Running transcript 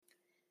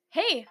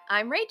Hey,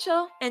 I'm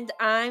Rachel, And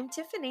I'm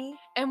Tiffany.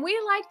 and we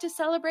like to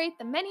celebrate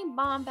the many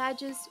mom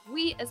badges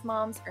we as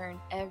moms earn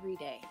every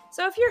day.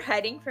 So if you're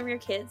hiding from your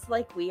kids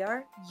like we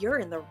are, you're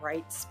in the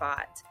right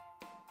spot.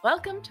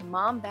 Welcome to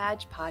Mom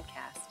Badge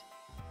Podcast.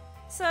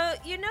 So,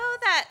 you know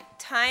that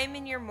time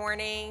in your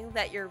morning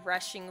that you're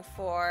rushing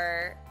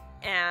for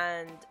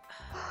and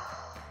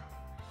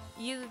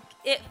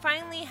it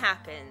finally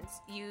happens.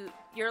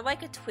 You're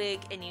like a twig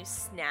and you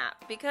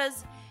snap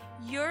because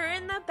you're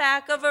in the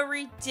back of a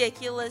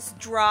ridiculous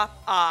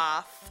drop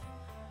off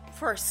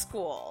for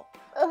school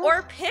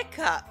or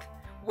pickup,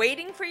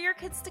 waiting for your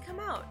kids to come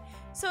out.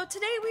 So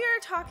today we are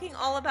talking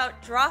all about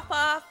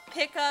drop-off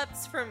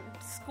pickups from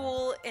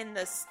school in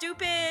the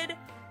stupid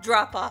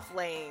drop-off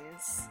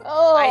lanes.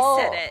 Oh,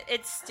 I said it.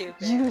 It's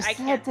stupid. You I said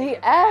can't take the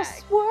it back.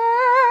 S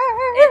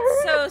word.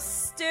 It's so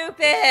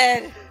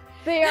stupid.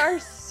 They are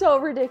so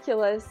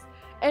ridiculous.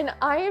 And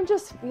I am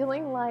just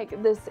feeling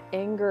like this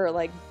anger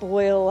like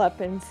boil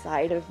up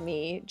inside of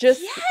me. Just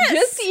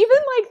even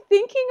like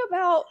thinking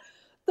about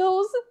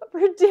those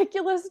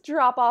ridiculous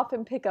drop off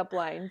and pickup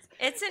lines.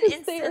 It's an 'Cause they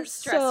instant are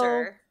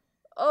stressor.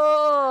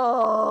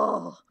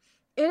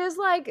 It is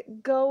like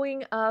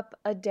going up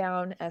a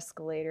down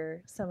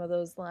escalator, some of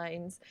those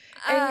lines.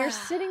 And you're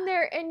sitting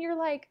there and you're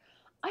like,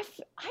 I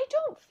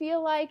don't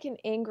feel like an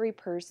angry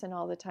person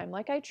all the time.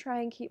 Like, I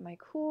try and keep my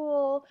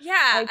cool. Yeah,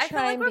 I feel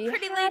try like and we're be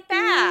pretty laid happy.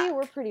 back.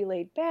 We're pretty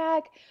laid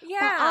back. Yeah.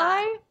 But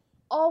I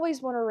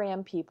always want to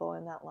ram people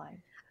in that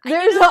line.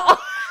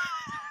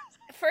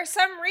 For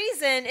some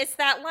reason, it's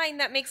that line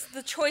that makes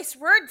the choice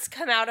words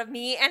come out of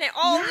me, and it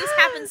always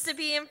happens to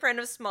be in front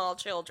of small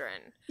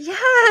children.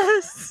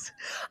 Yes!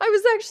 I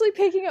was actually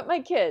picking up my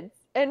kids,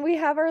 and we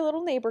have our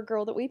little neighbor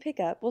girl that we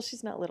pick up. Well,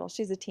 she's not little.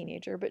 She's a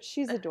teenager, but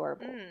she's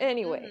adorable.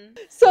 Anyway,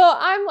 so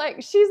I'm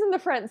like, she's in the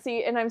front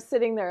seat, and I'm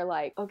sitting there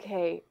like,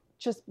 okay,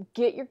 just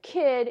get your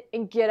kid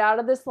and get out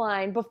of this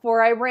line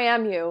before I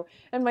ram you.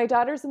 And my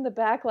daughter's in the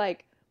back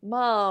like,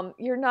 Mom,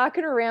 you're not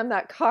going to ram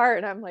that car.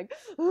 And I'm like,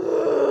 but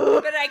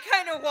I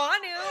kind of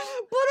want to.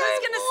 But Who's I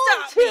going to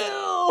want stop me?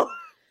 to.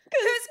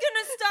 Who's going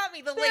to stop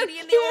me? The Their lady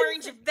in the kid's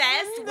orange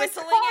vest in the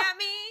whistling car. at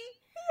me?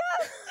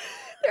 Yes,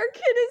 their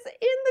kid is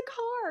in the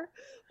car,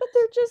 but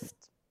they're just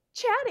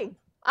chatting.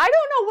 I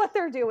don't know what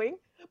they're doing,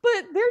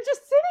 but they're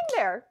just sitting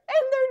there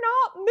and they're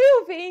not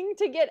moving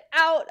to get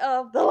out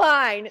of the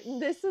line.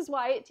 And this is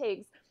why it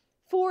takes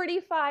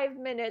 45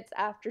 minutes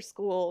after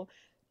school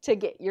to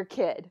get your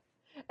kid.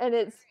 And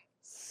it's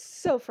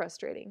so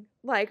frustrating.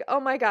 Like, oh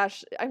my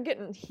gosh, I'm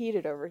getting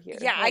heated over here.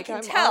 Yeah, like, I can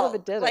I'm tell. all of a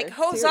dither, Like,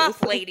 hose off,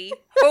 seriously. lady.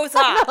 Hose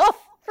off. No,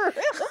 for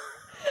real.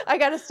 I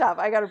gotta stop.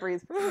 I gotta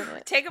breathe for a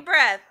minute. Take a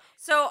breath.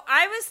 So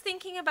I was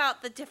thinking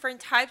about the different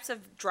types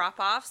of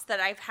drop-offs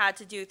that I've had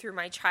to do through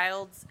my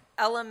child's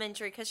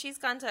elementary, because she's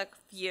gone to a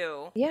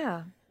few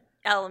Yeah.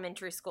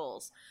 elementary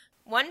schools.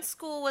 One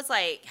school was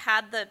like,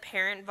 had the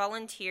parent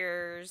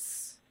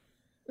volunteers,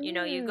 you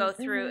know, you go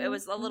through, it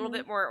was a little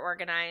bit more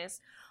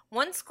organized.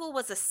 One school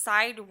was a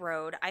side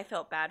road. I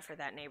felt bad for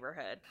that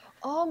neighborhood.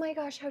 Oh my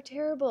gosh, how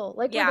terrible.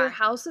 Like, were Yeah. there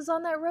houses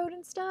on that road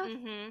and stuff?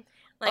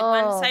 Like, Oh,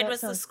 one side that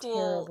was the sounds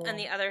school terrible. and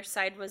the other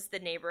side was the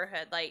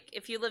neighborhood. Like,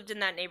 if you lived in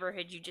that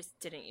neighborhood, you just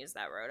didn't use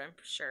that road. I'm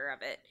sure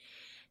of it.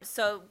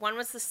 So one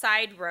was the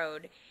side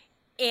road.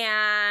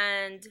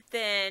 And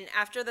then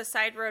after the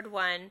side road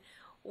one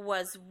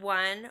was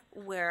one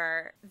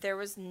where there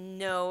was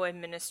no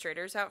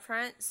administrators out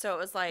front. So it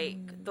was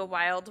like the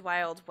wild,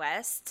 wild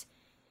west.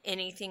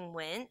 Anything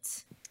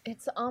went.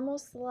 It's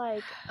almost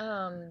like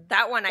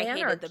That one I hated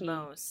Anarchy. the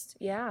most.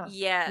 Yeah.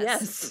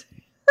 Yes.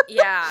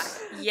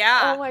 Yes.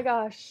 Yeah. Oh my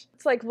gosh.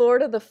 It's like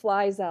Lord of the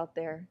Flies out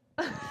there.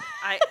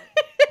 I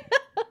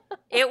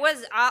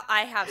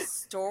have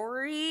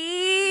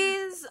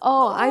stories.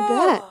 Oh, I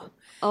bet.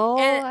 Oh,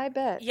 And- I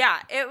bet. Yeah,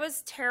 it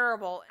was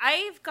terrible.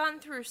 I've gone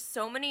through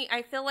so many,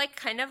 I feel like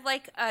kind of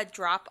like a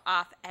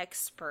drop-off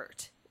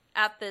expert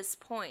at this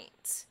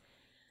point.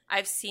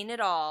 I've seen it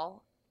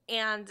all,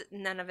 and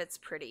none of it's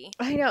pretty.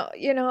 I know,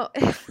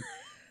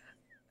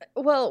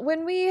 well,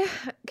 when we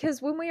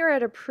were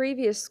at a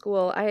previous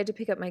school, I had to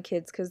pick up my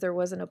kids because there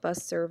wasn't a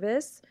bus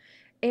service.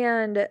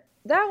 And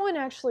that one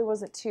actually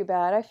wasn't too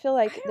bad. I feel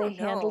like I don't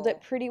they handled know.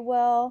 it pretty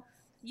well.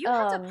 You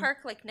had to park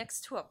like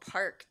next to a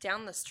park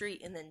down the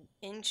street and then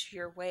inch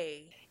your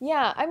way.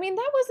 Yeah, I mean,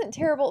 that wasn't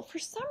terrible. For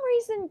some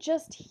reason,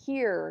 just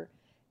here,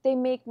 they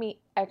make me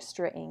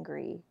extra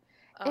angry.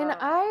 And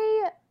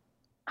I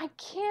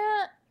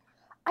can't,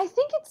 I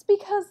think it's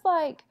because,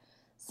 like,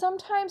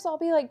 sometimes I'll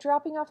be, like,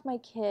 dropping off my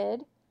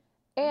kid,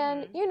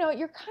 and,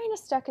 you're kind of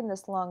stuck in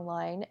this long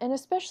line, and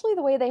especially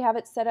the way they have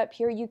it set up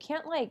here, you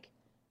can't, like,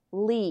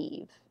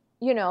 leave.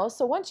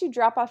 So once you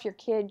drop off your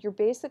kid, you're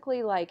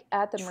basically, like,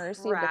 at the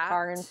mercy of the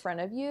car in Trapped. front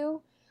of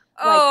you.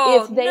 Oh,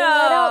 Like, if they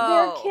let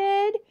out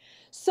their kid,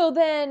 so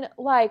then,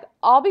 like,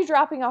 I'll be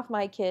dropping off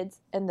my kids,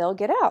 and they'll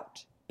get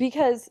out.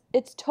 Because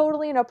it's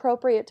totally an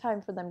appropriate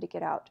time for them to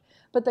get out.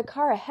 But the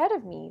car ahead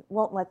of me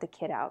won't let the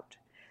kid out.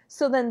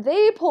 So then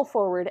they pull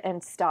forward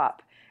and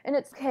stop. And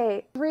it's,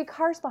 okay, 3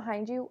 cars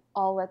behind you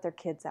all let their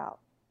kids out.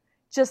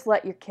 Just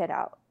let your kid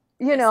out.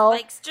 You know,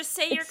 like just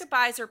say your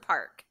goodbyes or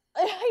park.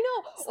 I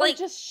know. Or like,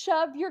 just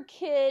shove your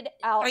kid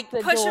out like,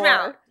 the door. push him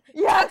out.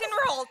 Yes.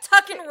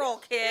 Tuck and roll,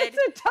 kid. It's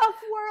a tough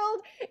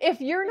world.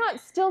 If you're not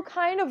still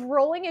kind of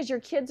rolling as your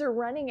kids are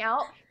running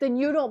out, then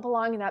you don't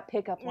belong in that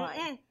pickup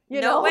line.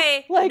 No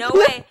way. Like, No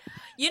way.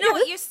 You know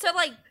what used to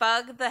like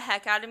bug the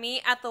heck out of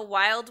me at the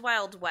Wild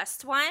Wild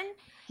West one?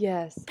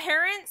 Yes.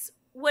 Parents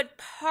would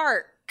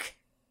park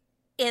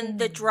in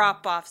the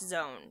drop-off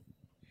zone.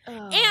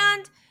 Oh.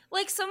 And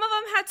like some of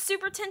them had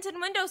super tinted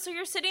windows, so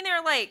you're sitting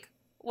there like,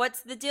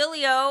 what's the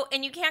dealio?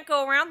 And you can't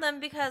go around them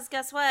because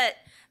guess what?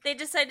 They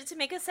decided to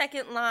make a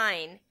second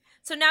line.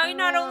 So now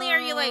not only are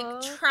you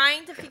like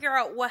trying to figure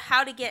out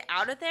how to get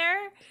out of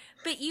there,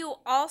 but you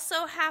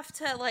also have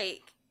to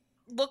like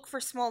look for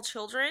small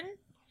children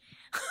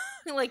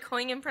like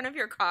going in front of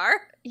your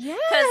car. Yes.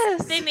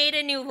 Because they made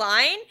a new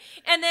line.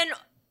 And then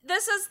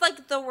this is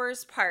like the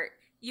worst part.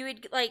 You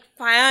would like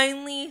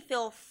finally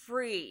feel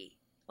free.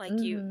 Like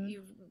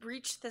you've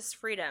reached this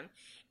freedom.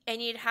 And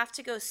you'd have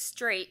to go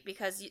straight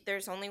because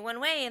there's only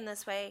one way in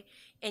this way.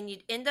 And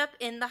you'd end up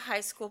in the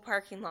high school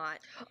parking lot.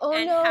 Oh,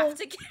 and no. have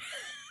to get...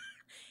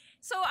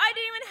 So I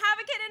didn't even have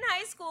a kid in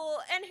high school.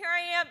 And here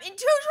I am in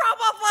 2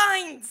 drop-off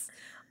lines.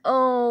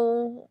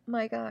 Oh,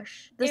 my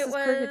gosh. This is was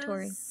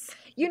purgatory.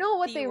 You know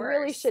what they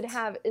really worst. should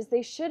have is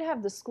they should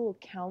have the school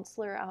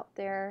counselor out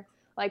there,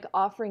 like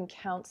offering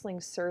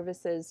counseling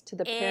services to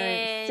the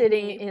parents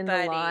sitting in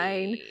the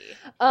line.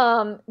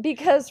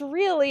 Because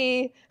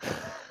really,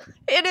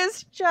 it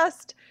is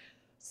just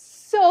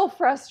so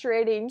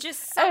frustrating.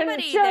 Just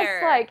somebody and just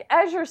there. Like,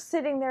 as you're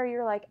sitting there,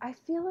 you're like, I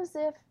feel as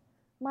if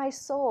my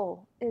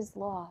soul is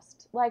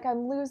lost. Like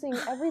I'm losing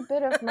every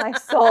bit of my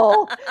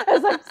soul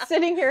as I'm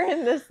sitting here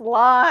in this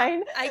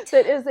line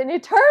that is an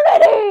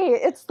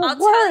eternity. It's the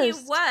worst. I'll tell you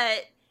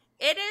what,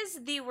 it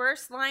is the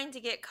worst line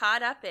to get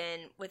caught up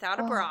in without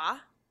a bra.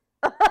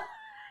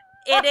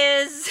 It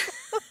is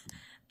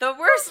the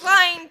worst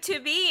line to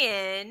be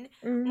in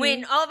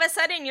when all of a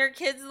sudden your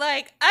kid's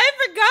like, I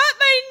forgot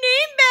my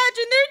name badge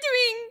and they're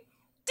doing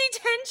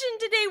detention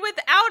today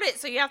without it.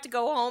 So you have to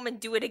go home and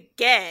do it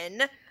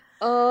again.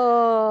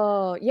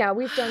 Oh, yeah,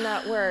 we've done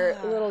that where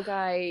little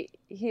guy,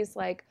 he's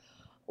like,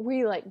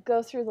 we like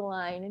go through the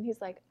line and he's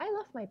like, I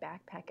left my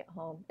backpack at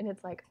home. And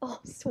it's like, oh,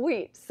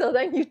 sweet. So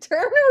then you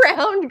turn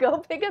around, go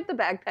pick up the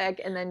backpack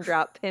and then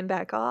drop him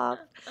back off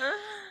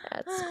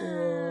at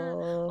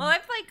school. Well,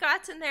 I've like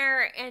gotten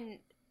there and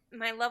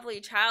my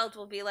lovely child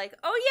will be like,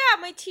 oh yeah,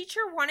 my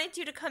teacher wanted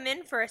you to come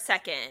in for a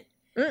second.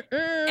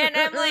 And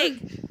I'm like,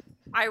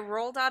 I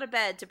rolled out of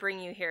bed to bring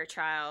you here,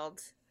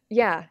 child.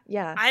 Yeah.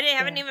 I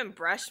haven't even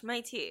brushed my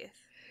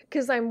teeth.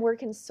 Because I'm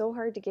working so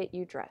hard to get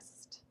you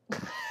dressed.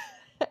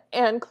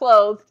 And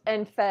clothed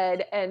and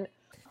fed and...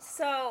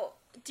 So,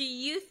 do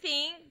you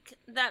think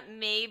that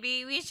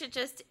maybe we should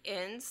just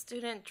end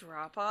student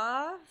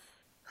drop-off?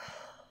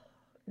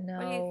 No.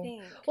 What do you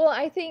think? Well,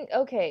 I think,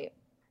 okay,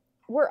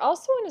 we're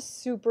also in a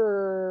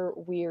super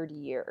weird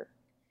year.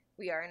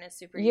 We are in a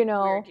super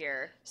weird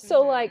year.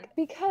 So, like,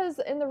 because,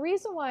 and the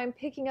reason why I'm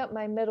picking up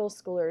my middle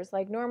schoolers,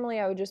 like, normally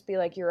I would just be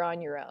like, you're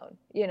on your own,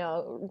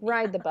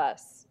 ride the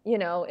bus,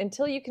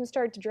 until you can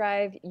start to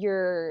drive,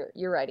 you're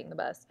riding the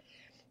bus.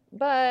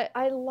 But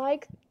I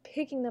like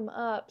picking them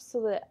up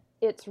so that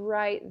it's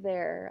right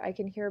there. I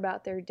can hear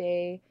about their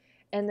day.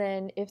 And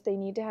then if they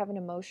need to have an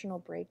emotional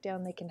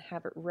breakdown, they can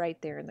have it right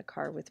there in the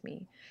car with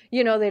me.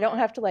 They don't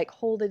have to, like,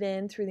 hold it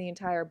in through the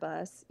entire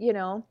bus,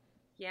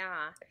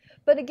 Yeah.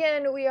 But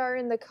again, we are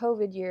in the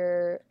COVID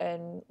year,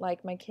 and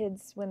like my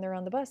kids, when they're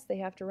on the bus, they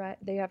have to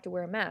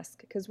wear a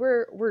mask because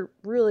we're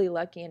really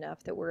lucky enough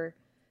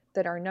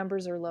that our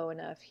numbers are low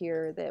enough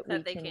here that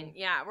we can.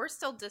 Yeah, we're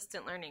still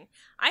distant learning.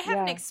 I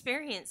haven't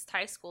experienced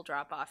high school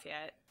drop off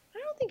yet. I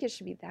don't think it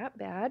should be that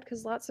bad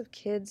because lots of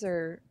kids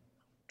are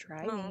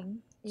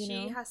driving. Well,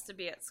 she has to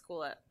be at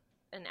school at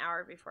an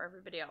hour before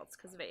everybody else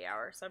because of 8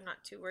 hours, so I'm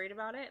not too worried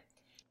about it.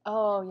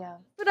 Oh, yeah.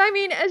 But I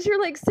mean, as you're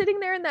like sitting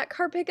there in that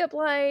car pickup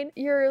line,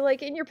 you're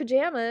like in your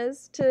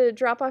pajamas to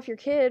drop off your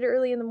kid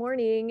early in the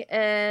morning.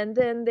 And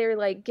then they're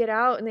like, get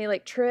out and they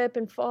like trip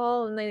and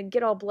fall and they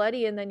get all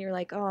bloody. And then you're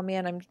like, oh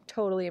man, I'm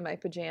totally in my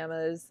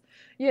pajamas,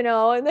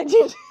 and then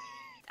you...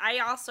 I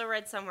also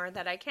read somewhere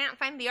that I can't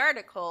find the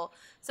article.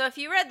 So if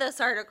you read this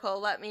article,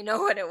 let me know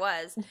what it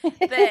was.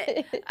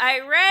 But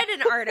I read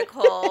an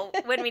article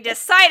when we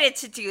decided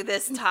to do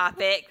this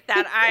topic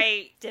that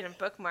I didn't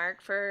bookmark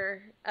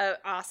for an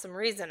awesome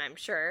reason, I'm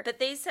sure. But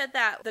they said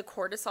that the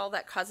cortisol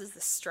that causes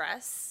the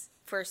stress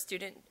for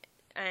student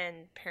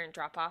and parent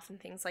drop-off and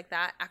things like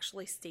that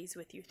actually stays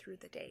with you through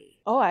the day.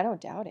 Oh, I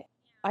don't doubt it.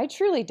 I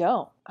truly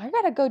don't. I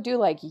gotta go do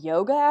like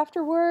yoga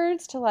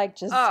afterwards to like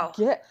just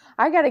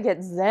I gotta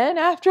get zen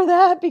after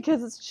that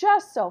because it's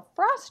just so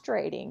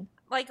frustrating.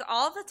 Like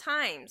all the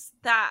times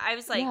that I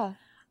was like,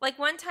 like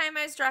one time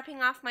I was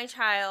dropping off my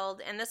child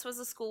and this was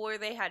a school where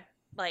they had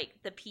like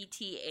the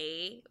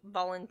PTA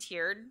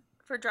volunteered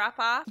for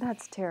drop-off.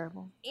 That's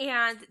terrible.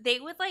 And they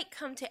would, like,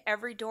 come to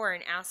every door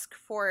and ask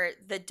for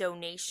the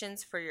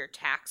donations for your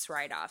tax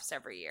write-offs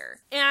every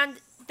year. And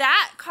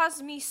that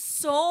caused me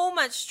so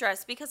much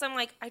stress because I'm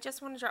like, I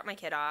just want to drop my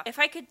kid off. If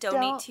I could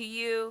donate to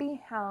you,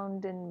 be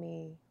hounding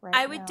me right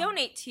I would now.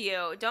 donate to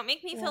you. Don't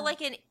make me feel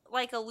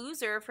like a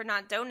loser for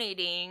not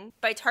donating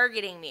by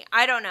targeting me.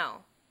 I don't know.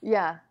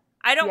 Yeah.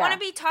 I don't want to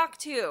be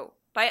talked to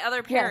by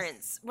other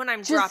parents when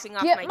I'm dropping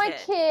off my kid. Get my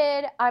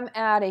kid. I'm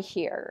out of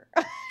here.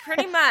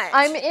 Pretty much.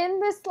 I'm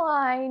in this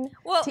line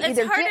to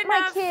either get my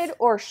enough. kid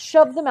or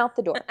shove them out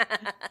the door.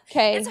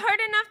 Okay. It's hard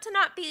enough to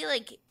not be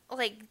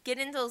like get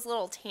into those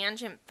little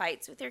tangent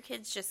fights with your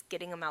kids just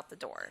getting them out the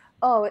door.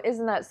 Oh,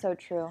 isn't that so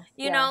true?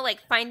 You know, like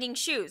finding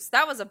shoes.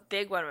 That was a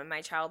big one when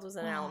my child was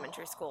in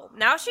elementary school.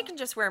 Now she can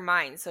just wear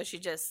mine, so she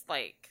just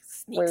like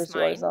sneaks wears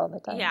mine. Yours all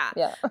the time.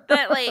 Yeah.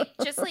 But like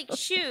just like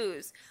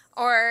shoes.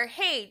 Or,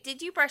 hey,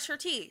 did you brush your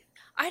teeth?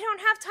 I don't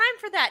have time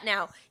for that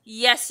now.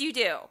 Yes, you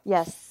do.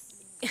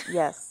 Yes.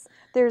 Yes.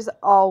 There's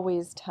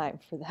always time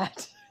for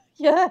that.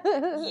 Yeah.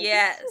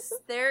 Yes,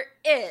 there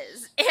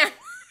is. And,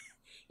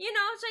 you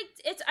know,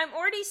 it's I'm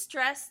already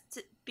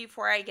stressed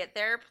before I get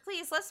there.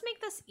 Please, let's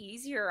make this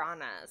easier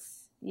on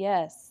us.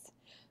 Yes.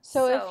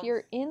 So if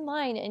you're in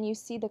line and you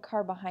see the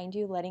car behind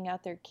you letting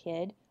out their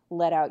kid,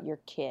 let out your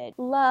kid.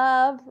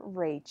 Love,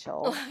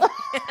 Rachel.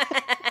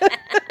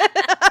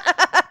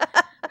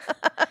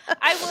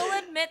 I will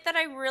admit that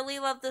I really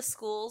love the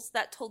schools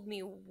that told me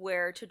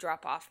where to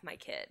drop off my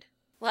kid.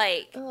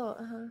 Like,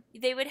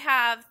 they would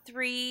have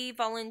 3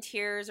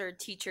 volunteers or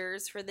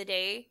teachers for the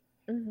day,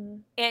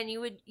 and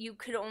you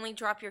could only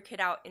drop your kid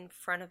out in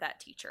front of that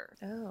teacher.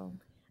 Oh.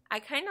 I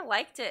kind of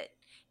liked it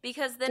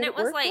because then it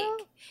was like,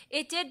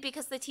 it did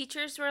because the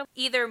teachers were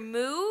either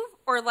move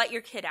or let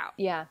your kid out.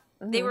 Yeah.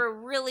 They were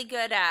really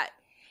good at,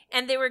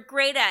 and they were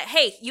great at,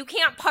 hey, you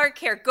can't park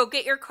here. Go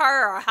get your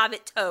car or I'll have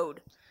it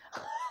towed.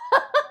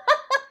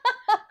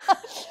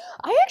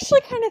 I actually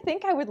kind of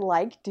think I would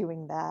like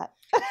doing that.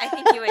 I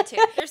think you would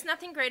too. There's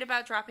nothing great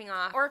about dropping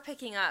off or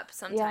picking up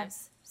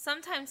sometimes. Yeah.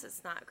 Sometimes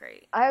it's not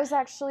great. I was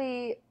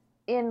actually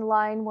in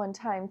line one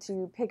time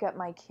to pick up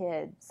my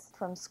kids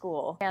from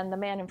school, and the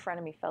man in front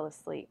of me fell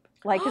asleep.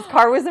 Like his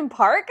car was in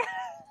park.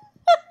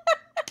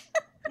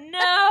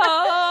 No.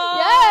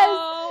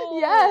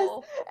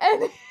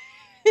 Yes.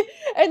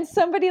 And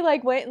somebody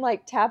like went and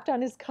like tapped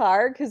on his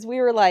car because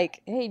we were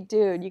like, "Hey,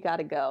 dude, you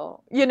gotta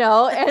go," you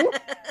know. And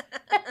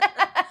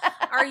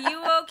are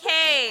you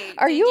okay?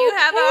 Did you okay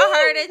have a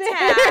heart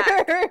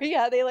attack?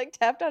 Yeah, they like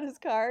tapped on his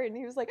car, and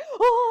he was like,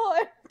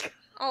 "Oh."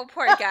 Oh,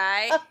 poor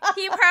guy.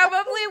 He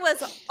probably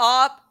was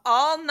up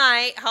all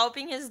night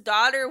helping his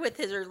daughter with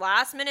her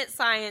last-minute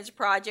science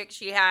project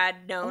she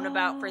had known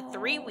about for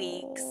 3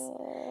 weeks.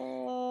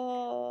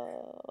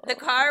 The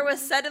car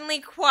was suddenly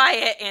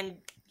quiet, and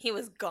he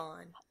was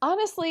gone.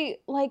 Honestly,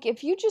 like,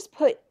 if you just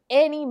put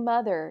any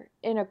mother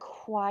in a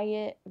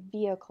quiet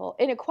vehicle,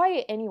 in a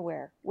quiet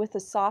anywhere, with a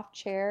soft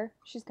chair,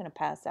 she's going to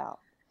pass out.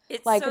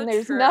 It's like, so and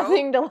there's true.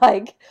 nothing to,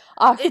 like,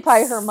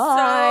 occupy her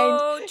mind.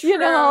 So true. You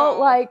know,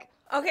 like...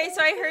 Okay,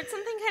 so I heard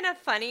something kind of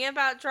funny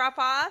about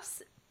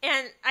drop-offs,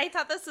 and I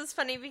thought this was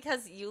funny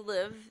because you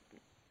live,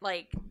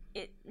 like,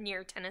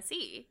 near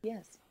Tennessee.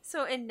 Yes.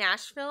 So in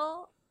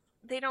Nashville,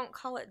 they don't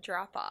call it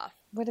drop-off.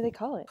 What do they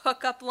call it?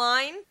 Hookup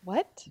line.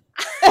 What?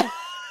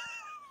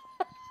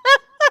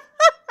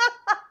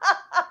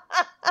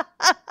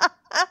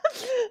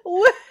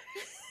 What?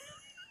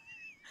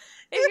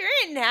 If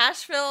you're in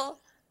Nashville,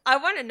 I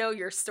want to know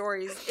your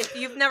stories. If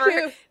you've never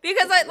heard,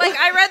 because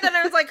I read that and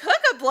I was like,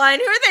 hookup line.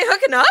 Who are they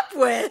hooking up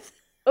with?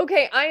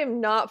 Okay, I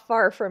am not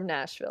far from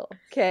Nashville.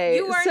 Okay,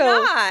 you are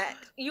not.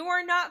 You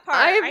are not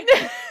far.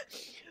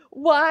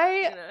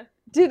 Why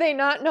do they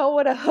not know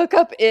what a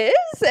hookup is,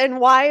 and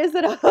why is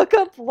it a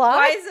hookup line?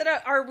 Why is it?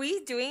 Are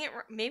we doing it?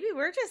 Maybe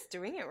we're just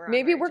doing it wrong.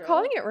 Maybe we're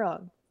calling it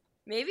wrong.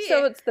 Maybe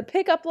so. It's the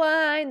pickup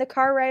line, the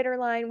car rider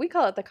line. We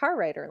call it the car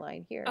rider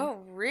line here.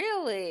 Oh,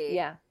 really?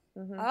 Yeah.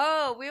 Mm-hmm.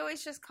 Oh, we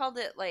always just called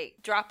it like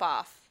drop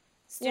off.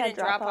 Student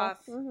drop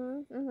off.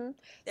 Mm-hmm, mm-hmm.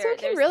 So it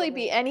can really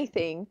be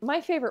anything.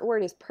 My favorite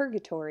word is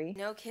purgatory.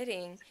 No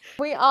kidding.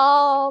 We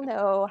all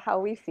know how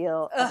we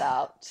feel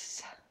about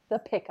the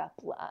pickup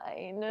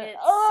line. It's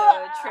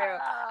so true.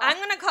 I'm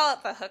going to call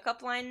it the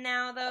hookup line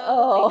now,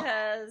 though,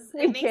 because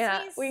it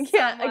makes me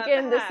can't.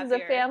 Again, this happier.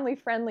 is a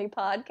family-friendly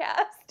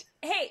podcast.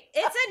 Hey,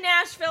 it's a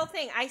Nashville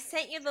thing. I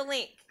sent you the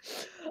link.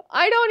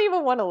 I don't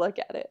even want to look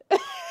at it.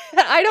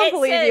 I don't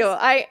believe you.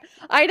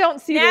 I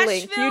don't see the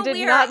link. You did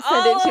not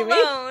send it to me. We are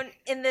all alone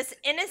in this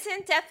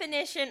innocent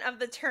definition of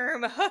the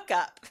term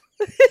hookup.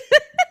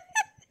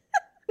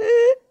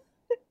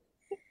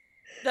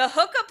 The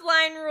hookup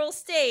line rule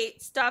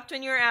states, stopped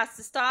when you were asked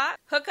to stop.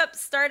 Hookups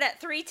start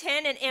at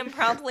 3:10 and end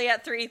promptly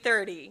at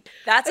 3:30.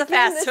 That's a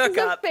fast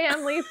hookup. This is a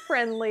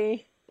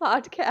family-friendly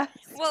podcast.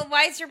 Well,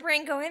 why is your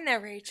brain going there,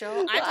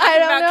 Rachel? I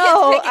don't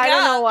know. I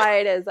don't know why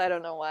it is. I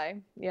don't know why.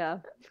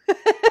 Yeah.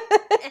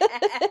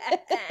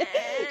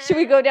 Should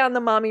we go down the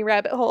mommy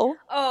rabbit hole?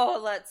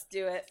 Oh, let's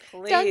do it,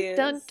 please. Dun,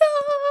 dun, dun.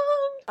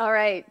 All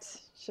right.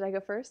 Should I go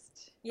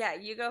first? Yeah,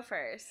 you go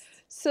first.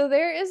 So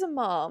there is a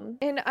mom,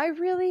 and I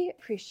really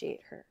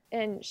appreciate her.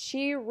 And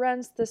she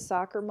runs the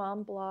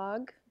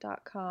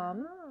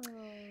soccermomblog.com. Oh.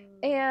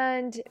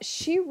 And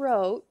she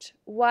wrote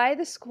why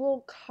the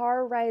school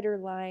car rider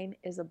line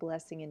is a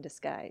blessing in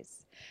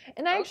disguise.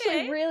 And I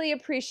actually really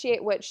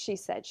appreciate what she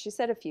said. She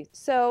said a few.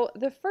 So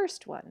the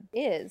first one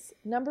is,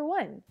 number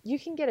one, you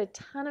can get a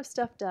ton of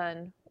stuff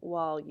done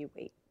while you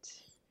wait.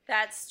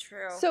 That's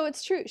true. So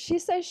it's true. She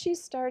says she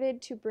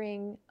started to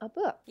bring a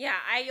book. Yeah,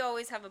 I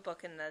always have a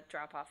book in the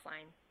drop-off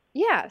line.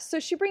 Yeah,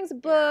 so she brings a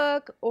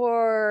book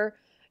or,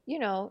 you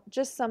know,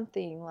 just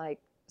something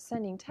like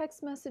sending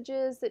text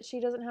messages that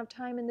she doesn't have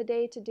time in the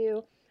day to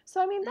do.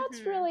 So I mean,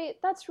 that's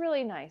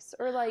really nice.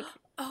 Or like,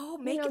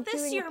 make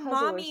this your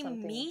mommy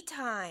me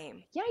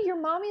time. Yeah,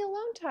 your mommy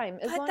alone time.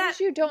 As long as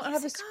you don't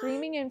have a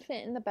screaming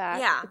infant in the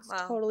back, it's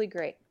totally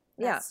great.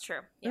 That's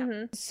true. Yeah.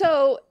 Mm-hmm.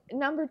 So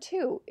number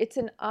two, it's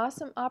an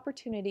awesome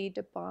opportunity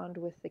to bond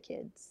with the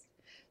kids.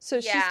 So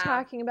she's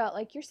talking about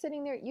like you're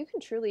sitting there, you can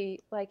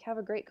truly like have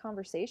a great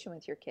conversation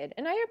with your kid.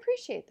 And I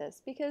appreciate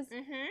this because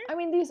I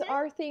mean, these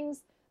are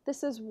things,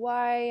 this is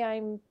why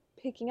I'm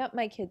picking up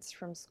my kids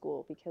from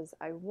school, because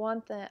I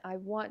want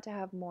to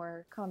have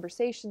more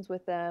conversations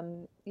with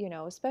them, you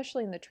know,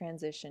 especially in the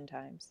transition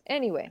times.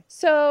 Anyway,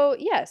 so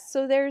yes,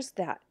 so there's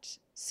that.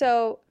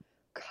 So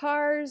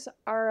cars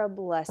are a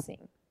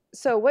blessing.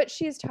 So what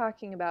she's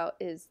talking about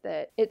is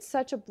that it's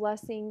such a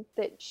blessing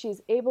that she's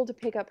able to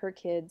pick up her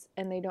kids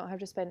and they don't have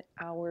to spend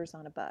hours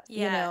on a bus,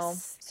 you know?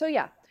 So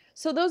yeah.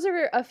 So those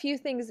are a few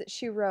things that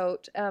she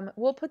wrote.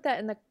 We'll put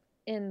that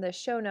in the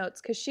show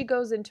notes because she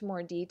goes into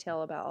more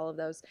detail about all of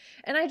those.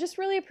 And I just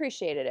really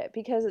appreciated it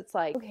because it's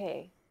like,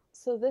 okay,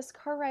 so this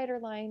car rider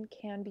line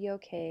can be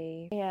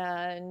okay.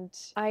 And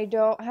I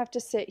don't have to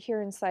sit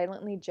here and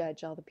silently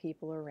judge all the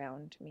people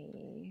around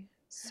me.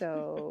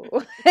 So,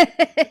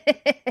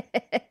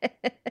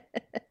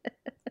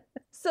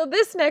 so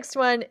this next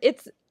one,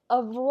 it's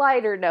a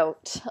lighter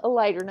note.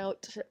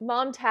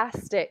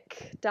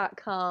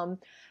 Momtastic.com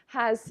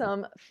has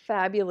some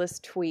fabulous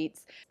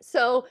tweets.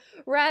 So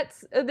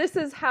rats, this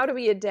is how to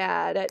be a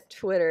dad at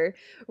Twitter.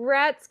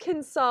 Rats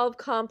can solve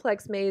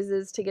complex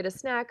mazes to get a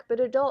snack, but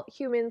adult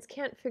humans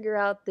can't figure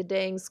out the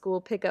dang school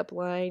pickup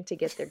line to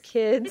get their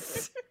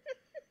kids.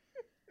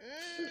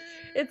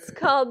 It's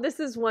called, this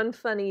is one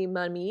funny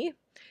mummy.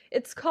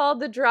 It's called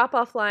the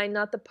drop-off line,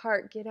 not the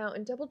park. Get out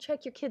and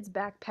double-check your kid's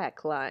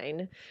backpack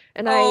line.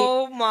 And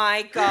oh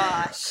my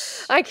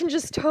gosh. I can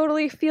just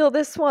totally feel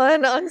this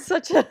one on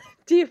such a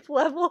deep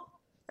level.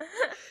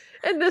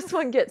 And this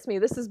one gets me.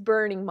 This is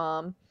Burning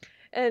Mom.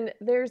 And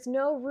there's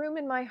no room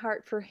in my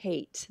heart for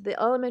hate.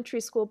 The elementary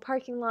school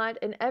parking lot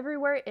and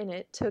everywhere in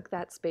it took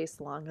that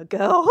space long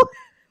ago.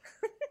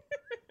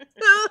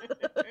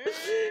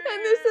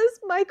 And this is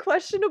my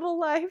questionable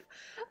life.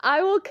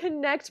 I will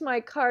connect my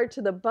car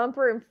to the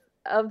bumper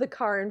of the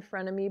car in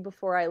front of me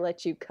before I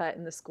let you cut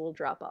in the school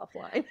drop-off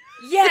line.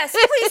 Yes,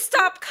 please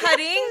stop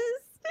cutting.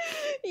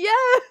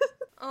 Yes.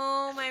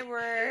 Oh my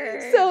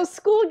word. So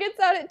school gets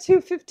out at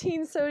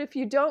 2:15, so if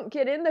you don't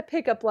get in the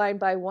pickup line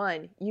by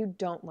 1, you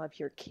don't love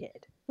your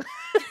kid.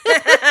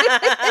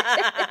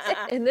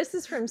 And this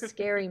is from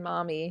Scary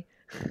Mommy.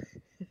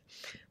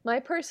 My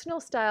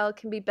personal style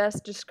can be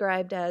best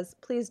described as,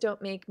 please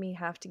don't make me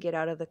have to get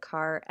out of the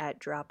car at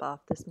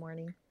drop-off this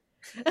morning.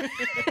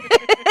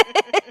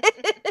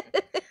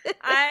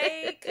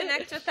 I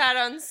connect with that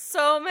on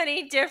so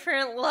many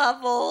different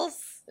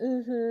levels.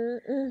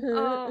 Man,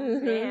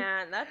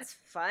 that's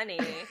funny.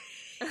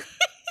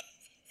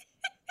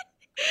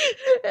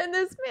 And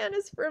this man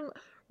is from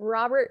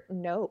Robert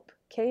Knope,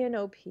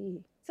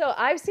 K-N-O-P. So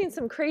I've seen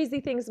some crazy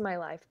things in my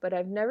life, but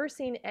I've never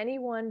seen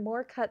anyone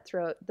more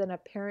cutthroat than a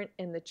parent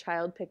in the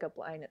child pickup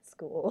line at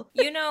school.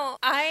 You know,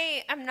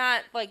 I am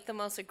not like the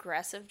most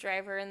aggressive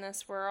driver in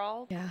this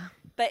world. Yeah.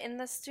 But in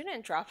the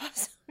student drop-off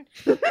zone,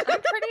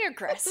 I'm pretty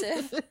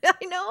aggressive.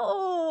 I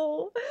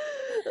know.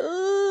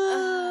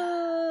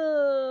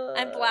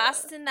 I'm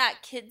blasting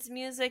that kid's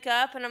music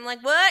up, and I'm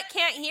like, what?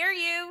 Can't hear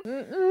you.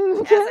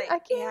 I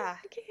can't.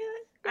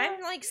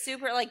 I'm like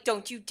super like,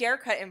 don't you dare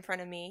cut in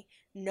front of me.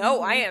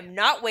 No, I am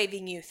not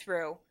waving you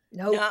through.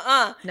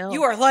 No. No.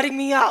 You are letting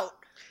me out.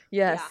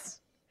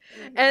 Yes.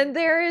 Yeah. And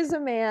there is a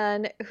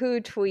man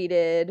who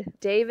tweeted,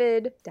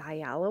 David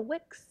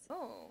Dialowicz.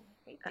 Oh,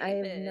 hey, David. I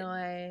have no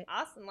idea.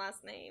 Awesome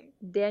last name.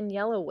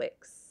 Daniel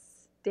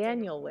Wicks.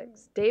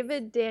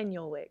 David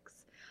Daniel Wicks.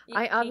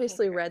 I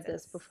obviously read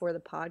this before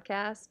the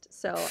podcast,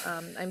 so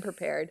I'm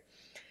prepared.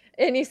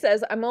 And he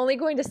says, I'm only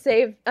going to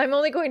say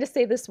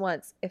this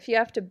once. If you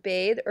have to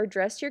bathe or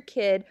dress your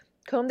kid,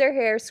 comb their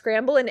hair,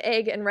 scramble an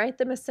egg, and write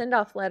them a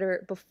send-off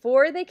letter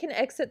before they can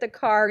exit the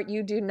car,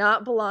 you do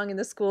not belong in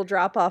the school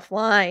drop-off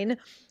line.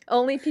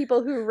 Only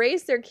people who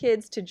raise their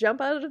kids to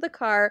jump out of the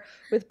car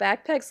with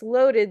backpacks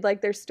loaded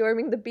like they're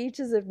storming the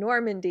beaches of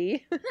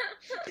Normandy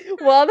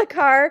while the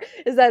car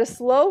is at a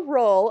slow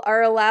roll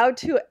are allowed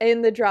to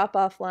end the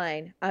drop-off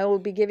line. I will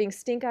be giving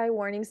stink-eye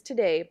warnings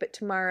today, but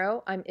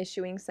tomorrow I'm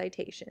issuing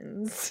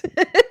citations.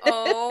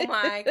 Oh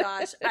my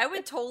gosh. I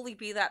would totally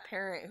be that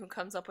parent who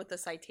comes up with the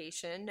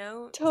citation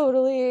note.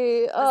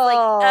 Totally. It's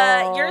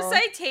like, your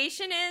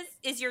citation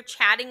is you're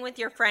chatting with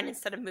your friend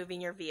instead of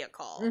moving your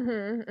vehicle.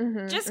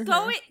 Just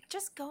go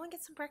and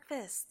get some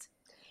breakfast.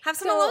 Have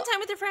some alone time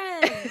with your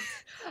friends.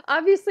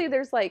 Obviously,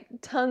 there's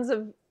tons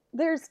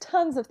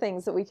of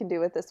things that we can do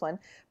with this one.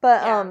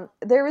 But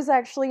there was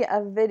actually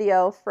a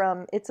video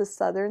from It's a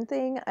Southern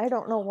Thing. I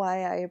don't know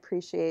why I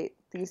appreciate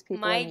these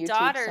people on YouTube so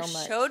much. My daughter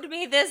showed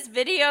me this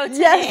video today.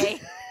 Yes.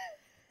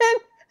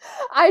 And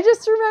I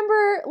just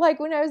remember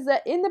when I was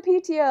in the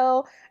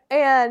PTO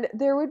and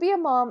there would be a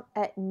mom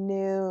at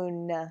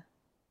noon,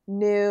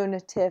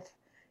 Tiff,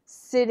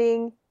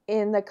 sitting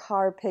in the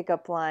car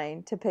pickup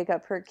line to pick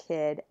up her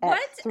kid at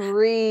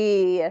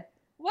 3.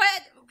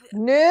 What?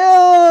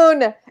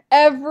 Noon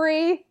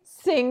every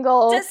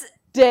single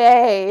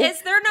day.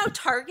 Is there no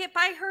Target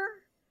by her?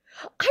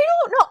 I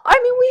don't know. I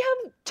mean, we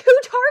have 2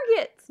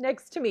 Targets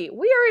next to me.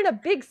 We are in a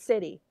big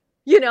city,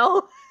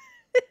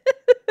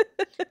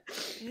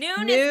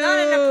 Noon is not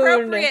an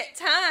appropriate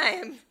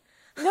time.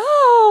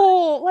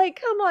 No,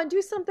 come on,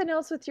 do something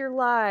else with your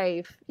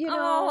life,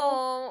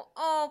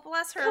 Oh,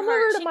 bless her Come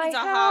heart. over to She my needs a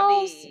house.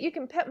 hobby. You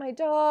can pet my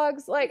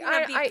dogs. Be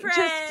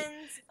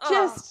friends.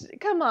 Just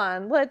come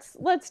on.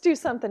 Let's do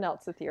something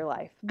else with your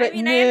life. But I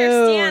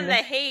understand the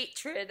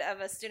hatred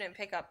of a student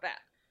pickup, but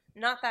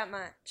not that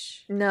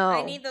much. No,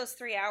 I need those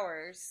 3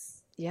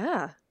 hours.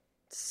 Yeah,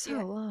 so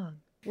long.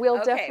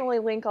 We'll definitely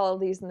link all of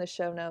these in the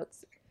show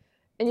notes.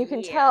 And you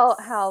can tell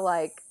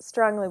how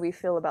strongly we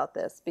feel about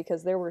this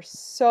because there were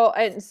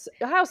and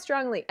how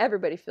strongly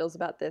everybody feels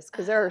about this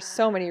because there are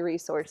so many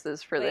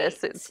resources for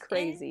this. It's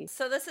crazy.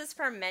 So this is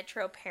from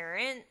Metro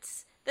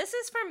Parents. This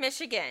is from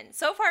Michigan.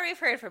 So far we've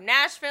heard from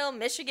Nashville,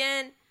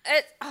 Michigan.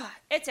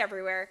 It's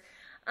everywhere.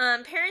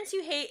 Parents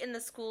you hate in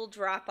the school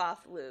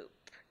drop-off loop.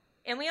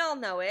 And we all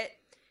know it.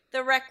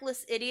 The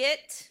reckless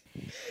idiot.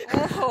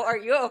 Oh, are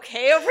you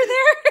okay over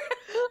there?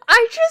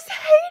 I just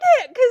hate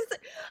it because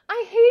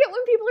I hate it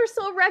when people are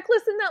so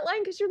reckless in that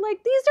line because you're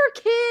like, these are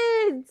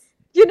kids.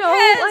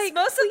 Yes,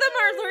 most of them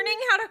are learning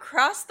how to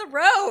cross the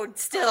road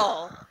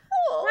still.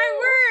 My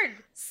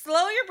word.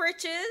 Slow your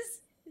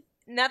britches.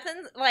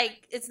 Nothing,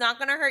 it's not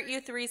going to hurt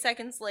you 3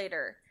 seconds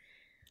later.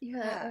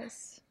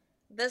 Yes.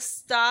 The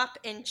stop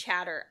and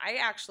chatter. I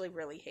actually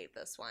really hate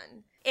this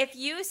one. If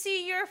you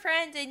see your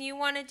friend and you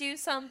want to do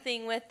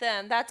something with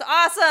them, that's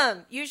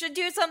awesome. You should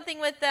do something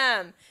with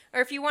them.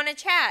 Or if you want to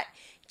chat,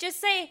 just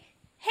say,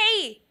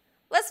 hey,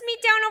 let's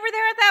meet down over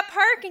there at that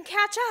park and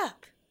catch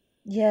up.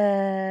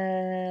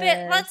 Yeah.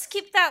 But let's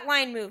keep that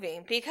line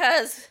moving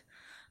because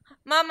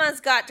Mama's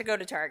got to go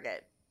to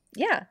Target.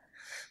 Yeah.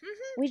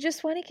 We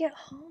just want to get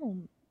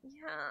home.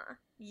 Yeah.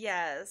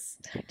 Yes.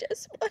 I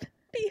just want to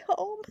be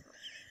home.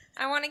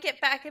 I want to get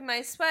back in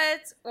my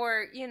sweats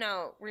or,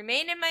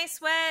 remain in my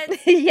sweats.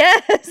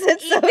 Yes,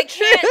 it's so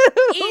true.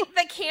 Eat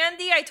the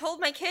candy I told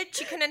my kid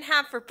she couldn't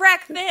have for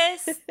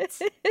breakfast.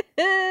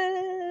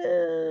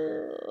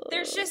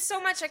 There's just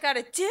so much I got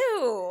to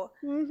do.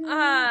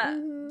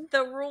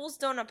 The rules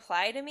don't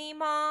apply to me,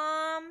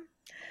 Mom.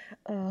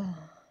 Oh.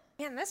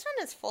 Man, this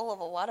one is full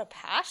of a lot of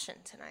passion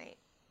tonight.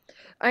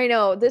 I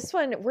know. This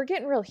one, we're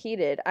getting real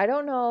heated. I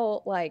don't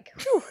know,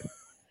 whew.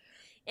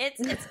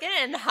 It's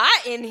getting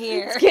hot in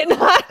here. It's getting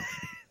hot.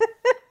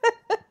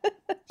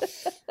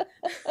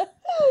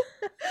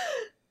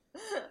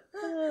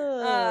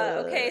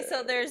 Okay,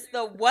 so there's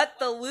the what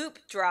the loop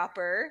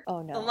dropper.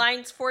 Oh no. The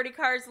line's 40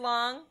 cars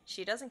long.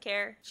 She doesn't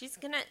care. She's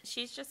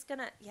just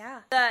gonna,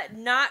 yeah. The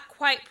not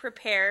quite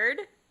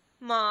prepared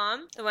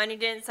mom. The one who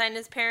didn't sign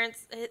his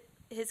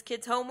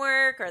kid's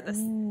homework or the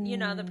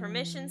the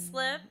permission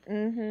slip.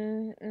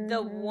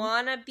 The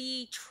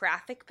wannabe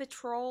traffic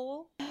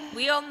patrol.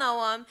 We all know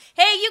them.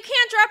 Hey, you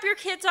can't drop your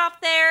kids off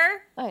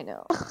there. I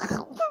know.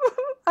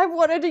 I've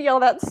wanted to yell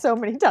that so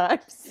many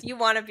times. You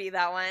want to be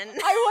that one. I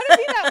want to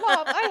be that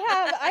mom.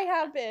 I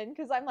have been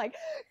because I'm like,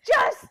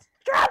 just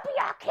drop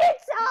your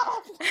kids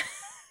off.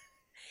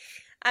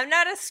 I'm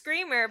not a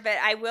screamer, but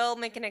I will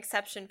make an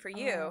exception for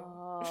you.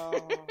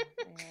 Oh,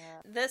 yeah.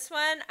 This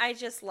one I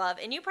just love,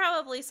 and you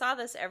probably saw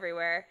this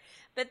everywhere,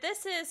 but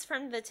this is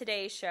from the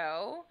Today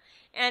Show,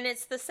 and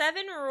it's the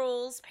 7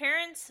 rules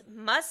parents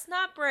must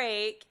not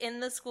break in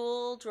the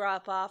school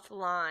drop-off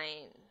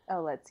line.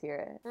 Oh, let's hear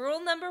it.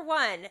 Rule number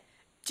 1,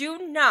 do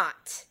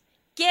not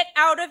get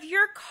out of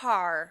your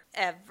car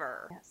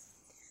ever. Yes.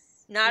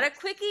 Not a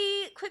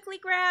quickly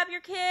grab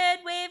your kid,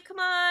 wave, come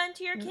on,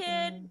 to your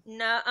kid.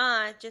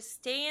 Nuh-uh, just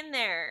stay in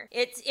there.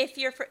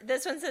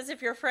 This one says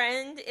if your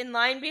friend in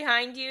line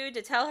behind you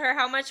to tell her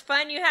how much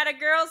fun you had at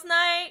girls'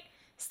 night,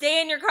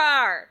 stay in your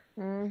car.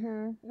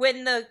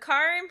 When the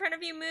car in front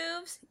of you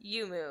moves,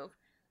 you move.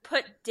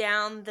 Put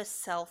down the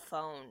cell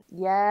phone.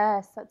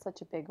 Yes, that's such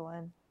a big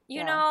one.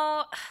 You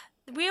know,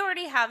 we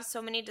already have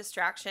so many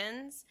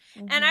distractions.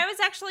 And I was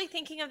actually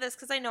thinking of this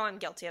because I know I'm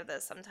guilty of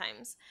this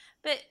sometimes.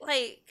 But,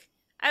 like,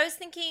 I was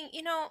thinking,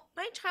 you know,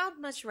 my child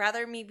much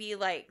rather me be,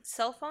 like,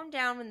 cell phone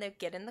down when they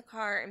get in the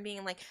car and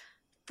being, like,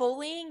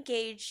 fully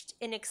engaged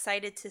and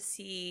excited to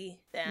see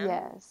them.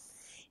 Yes.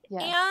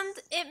 And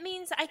it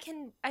means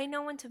I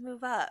know when to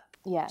move up.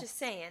 Yes. Just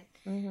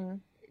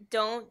saying.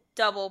 Don't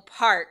double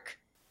park.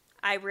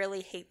 I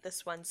really hate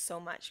this one so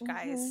much,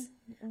 guys.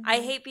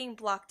 I hate being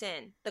blocked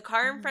in. The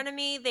car in front of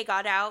me, they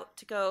got out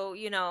to go,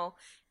 you know,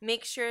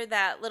 make sure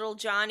that little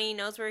Johnny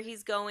knows where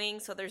he's going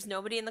so there's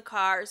nobody in the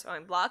car, so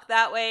I'm blocked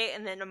that way.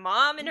 And then a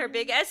mom in her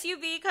big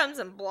SUV comes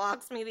and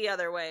blocks me the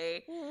other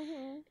way.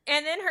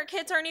 And then her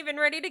kids aren't even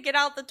ready to get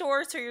out the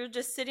door, so you're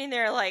just sitting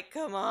there like,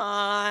 come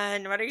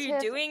on, what are you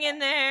doing in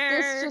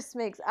there? This just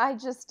makes, I'm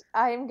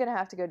going to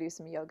have to go do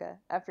some yoga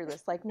after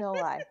this. Like, no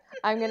lie.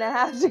 I'm going to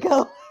have to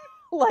go,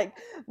 like,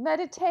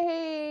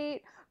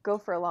 meditate, go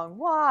for a long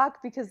walk,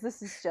 because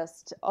this is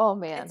just, oh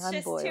man, it's I'm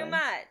just boiling. Too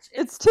much.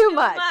 It's too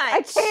much.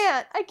 I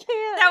can't.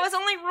 That was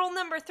only rule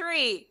number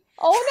 3.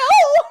 Oh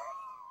no!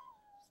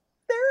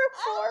 There are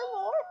 4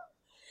 more.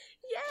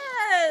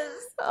 Yes.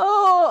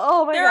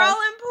 Oh my god. They're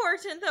all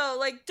important though.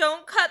 Like,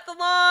 don't cut the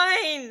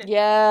line.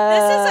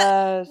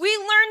 Yes. We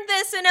learned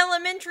this in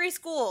elementary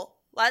school.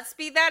 Let's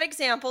be that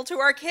example to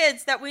our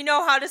kids that we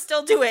know how to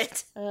still do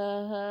it.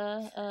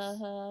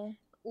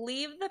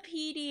 Leave the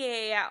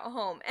PDA at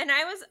home. And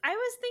I was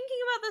thinking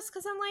about this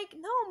because I'm like,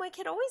 no, my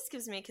kid always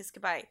gives me a kiss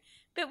goodbye.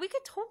 But we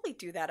could totally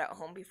do that at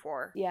home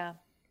before. Yeah.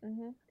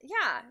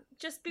 Yeah,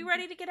 just be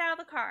ready to get out of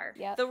the car.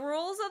 Yep. The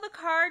rules of the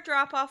car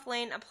drop-off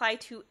lane apply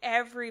to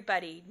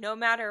everybody, no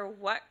matter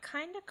what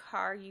kind of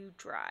car you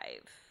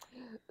drive.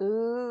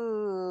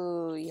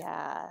 Ooh,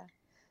 yeah.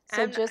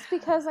 So just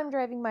because I'm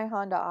driving my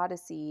Honda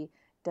Odyssey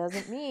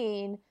doesn't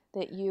mean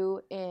that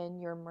you in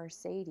your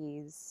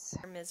Mercedes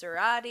or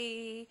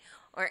Maserati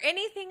or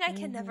anything I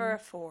can never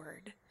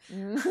afford.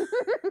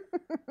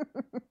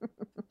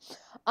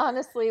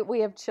 Honestly, we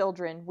have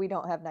children. We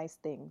don't have nice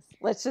things.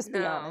 Let's just be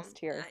honest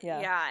here.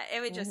 Yeah,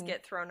 it would just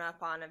get thrown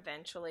up on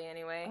eventually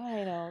anyway.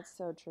 I know, it's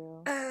so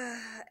true.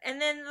 And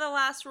then the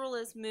last rule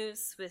is move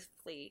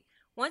swiftly.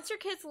 Once your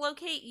kids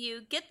locate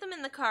you, get them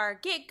in the car,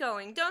 get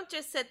going. Don't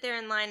just sit there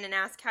in line and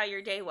ask how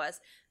your day was.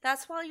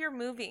 That's while you're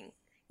moving.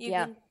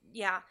 And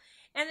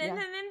then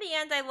in the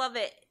end, I love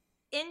it.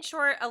 In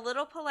short, a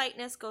little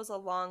politeness goes a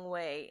long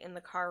way in the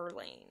car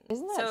lane.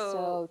 Isn't that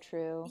so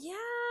true? Yeah.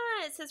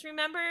 It says,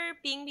 remember,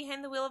 being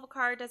behind the wheel of a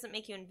car doesn't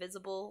make you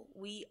invisible.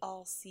 We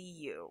all see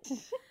you.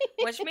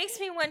 Which makes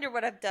me wonder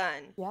what I've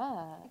done.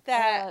 Yeah.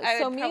 That I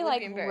would so me,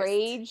 like, be embarrassed.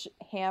 rage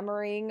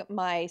hammering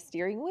my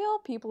steering wheel,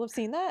 people have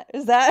seen that?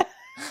 Is that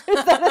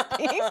a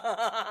thing?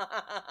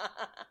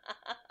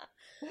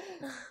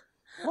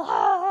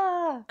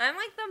 I'm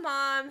like the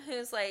mom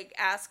who's like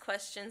asked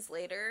questions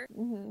later.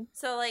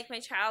 So like my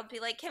child be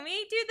like, can we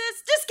do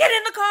this? Just get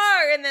in the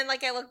car. And then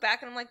like I look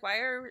back and I'm like,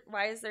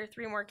 why is there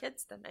 3 more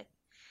kids than I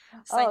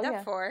signed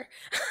up for?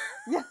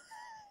 Yeah.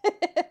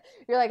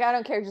 You're like, I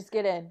don't care, just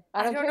get in.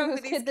 I don't care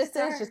whose kid this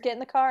is, just get in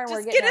the car and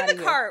we're getting out of here. Just get in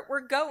the car.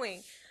 We're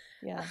going.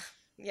 Yeah.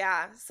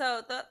 Yeah.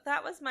 So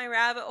that was my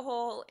rabbit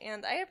hole,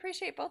 and I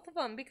appreciate both of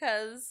them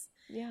because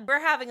we're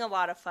having a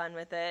lot of fun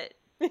with it.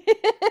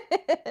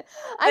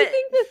 I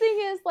think the thing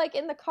is, like,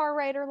 in the car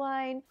rider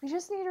line, we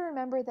just need to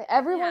remember that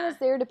everyone is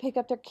there to pick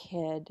up their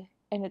kid,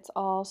 and it's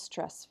all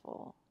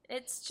stressful.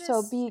 It's just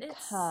so be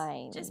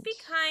kind. Just be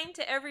kind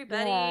to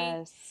everybody.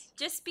 Yes.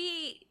 Just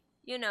be,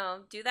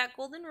 do that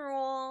golden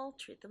rule.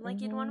 Treat them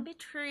like you'd want to be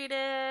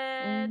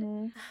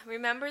treated.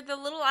 Remember, the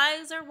little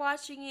eyes are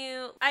watching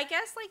you. I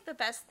guess, like, the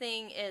best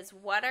thing is,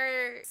 what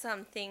are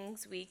some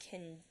things we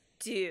can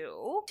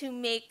do to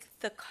make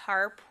the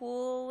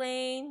carpool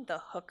lane, the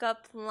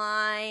hookup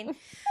line,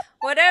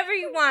 whatever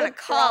you want to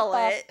call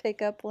it,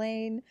 pickup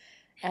lane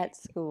at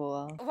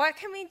school? What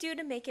can we do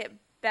to make it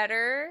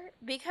better?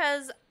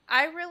 Because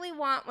I really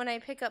want, when I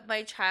pick up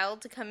my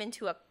child, to come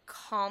into a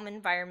calm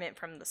environment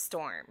from the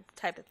storm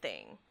type of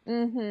thing.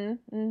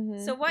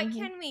 So what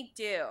can we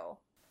do?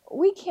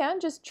 We can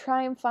just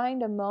try and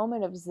find a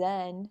moment of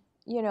zen.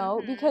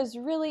 Because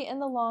really, in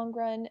the long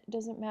run, it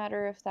doesn't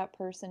matter if that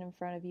person in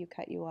front of you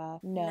cut you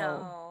off.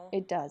 No.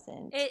 It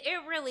doesn't. It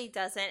really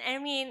doesn't. I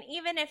mean,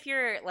 even if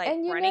you're, like,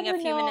 running a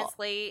few minutes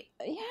late.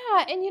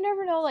 Yeah, and you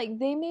never know. Like,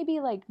 they may be,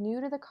 like,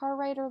 new to the car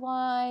rider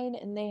line,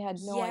 and they had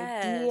no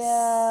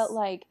idea.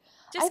 Like,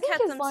 just I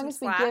think as long as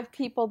we give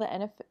people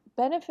the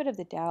benefit of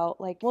the doubt,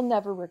 like, we'll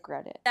never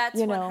regret it. That's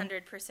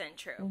 100%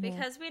 true,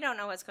 because we don't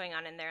know what's going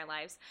on in their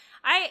lives.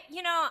 I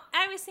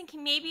was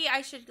thinking maybe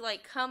I should,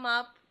 like, come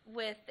up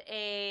with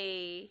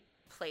a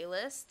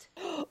playlist.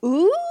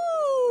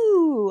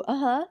 Ooh,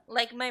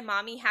 like my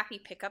mommy happy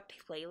pickup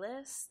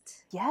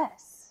playlist.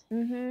 Yes.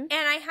 Mm-hmm. And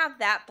I have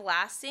that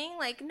blasting.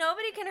 Like,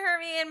 nobody can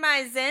hurt me in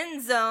my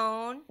zen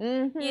zone.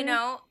 Mm-hmm. You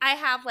know, I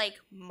have like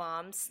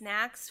mom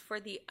snacks for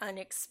the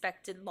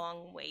unexpected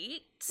long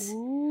wait.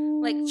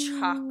 Ooh. Like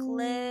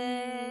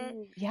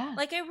chocolate. Yeah.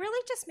 Like, I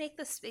really just make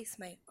the space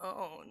my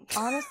own.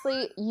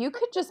 Honestly, you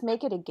could just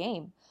make it a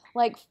game.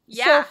 Like,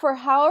 Yeah. so for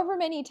however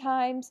many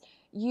times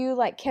you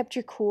like kept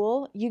your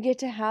cool, you get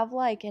to have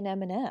like an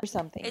M&M or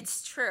something.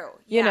 It's true.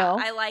 You Yeah, know?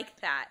 I like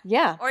that.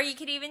 Yeah. Or you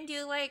could even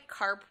do like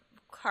car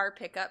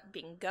pickup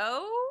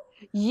bingo.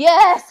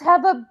 Yes,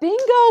 have a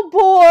bingo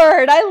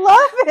board. I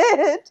love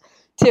it.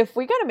 Tiff,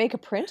 we got to make a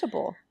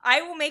printable.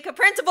 I will make a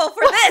printable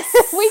for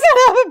this. We got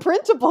to have a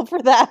printable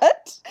for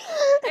that.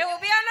 It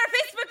will be on our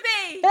Facebook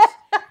page.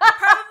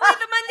 Probably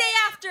the Monday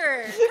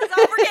after, because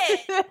I'll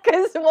forget.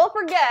 Because we'll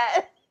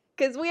forget.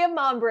 Because we have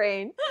mom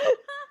brain.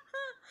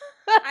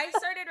 I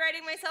started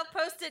writing myself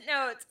Post-it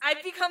notes.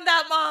 I've become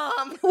that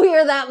mom. We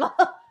are that mom.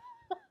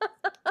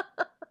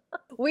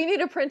 We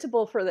need a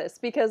printable for this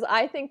because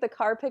I think the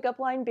car pickup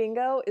line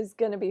bingo is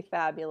going to be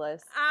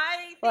fabulous.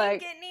 I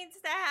think it needs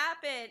to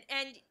happen.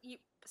 And you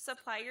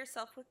supply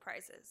yourself with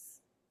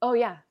prizes. Oh,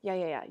 yeah.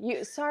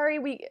 Sorry,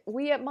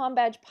 we at Mom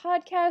Badge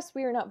Podcast,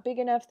 we are not big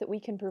enough that we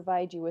can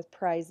provide you with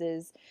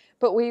prizes,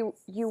 but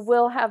you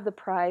will have the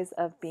prize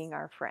of being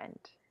our friend.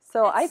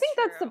 So I think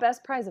that's the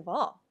best prize of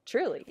all,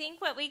 truly. I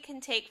think what we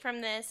can take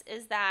from this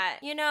is that,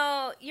 you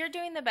know, you're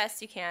doing the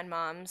best you can,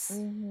 moms.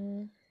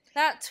 Mm-hmm.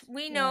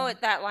 We know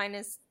that line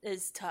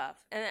is tough.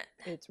 And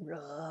it's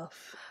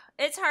rough.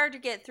 It's hard to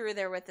get through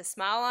there with a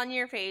smile on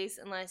your face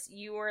unless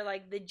you were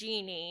like the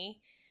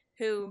genie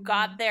who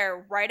got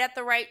there right at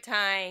the right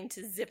time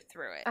to zip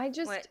through it.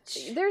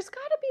 There's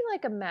got to be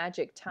like a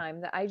magic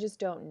time that I just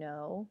don't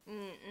know.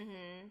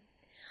 Mm-hmm.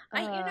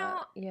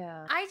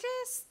 Yeah.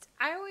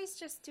 I always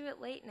just do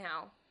it late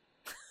now.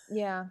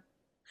 Yeah.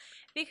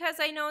 Because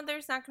I know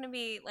there's not going to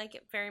be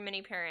like very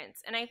many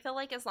parents. And I feel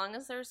like as long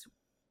as there's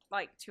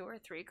like 2 or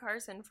 3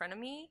 cars in front of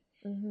me,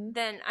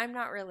 then I'm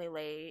not really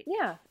late.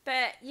 Yeah.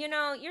 But, you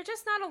know, you're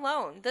just not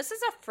alone. This is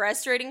a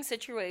frustrating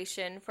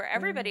situation for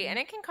everybody, and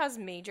it can cause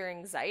major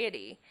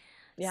anxiety.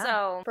 Yeah.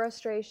 So,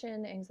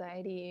 frustration,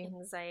 anxiety.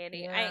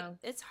 Yeah.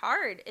 It's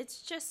hard.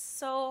 It's just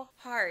so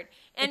hard.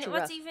 And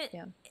what's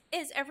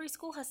is every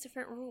school has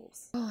different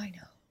rules. Oh, I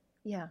know.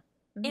 Yeah.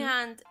 Mm-hmm.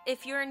 And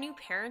if you're a new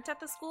parent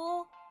at the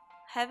school,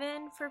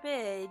 heaven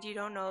forbid you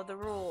don't know the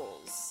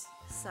rules.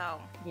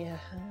 So. Yeah.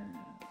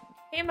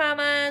 Hey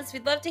mamas,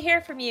 we'd love to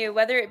hear from you,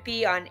 whether it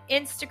be on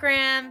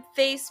Instagram,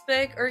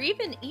 Facebook, or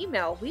even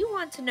email. We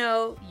want to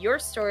know your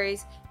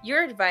stories,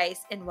 your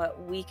advice, and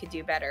what we could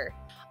do better.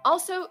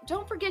 Also,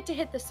 don't forget to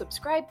hit the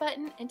subscribe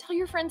button and tell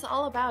your friends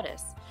all about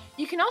us.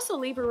 You can also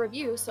leave a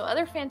review so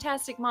other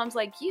fantastic moms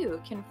like you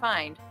can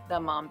find the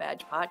Mom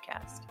Badge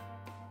Podcast.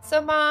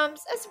 So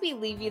moms, as we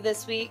leave you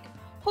this week,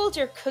 hold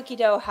your cookie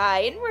dough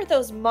high and wear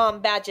those mom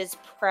badges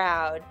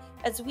proud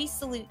as we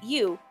salute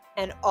you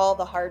and all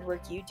the hard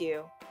work you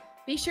do.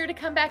 Be sure to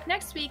come back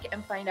next week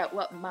and find out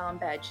what mom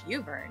badge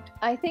you've earned.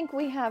 I think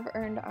we have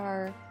earned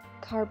our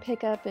car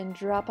pickup and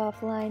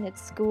drop-off line at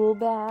school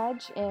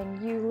badge, and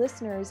you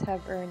listeners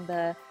have earned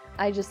the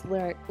I just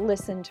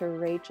listened to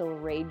Rachel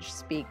rage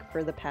speak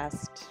for the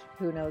past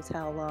who knows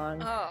how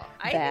long. Oh,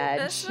 I badge.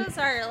 think this was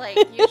our,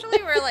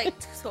 usually we're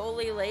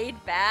totally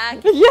laid back,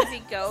 Yes.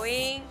 easy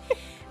going.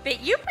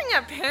 But you bring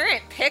a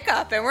parent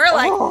pickup and we're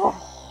like,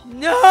 oh,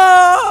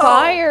 no!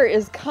 fire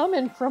is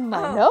coming from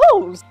my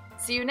nose.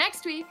 See you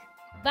next week.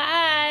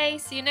 Bye.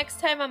 See you next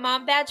time on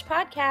Mom Badge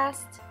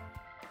Podcast.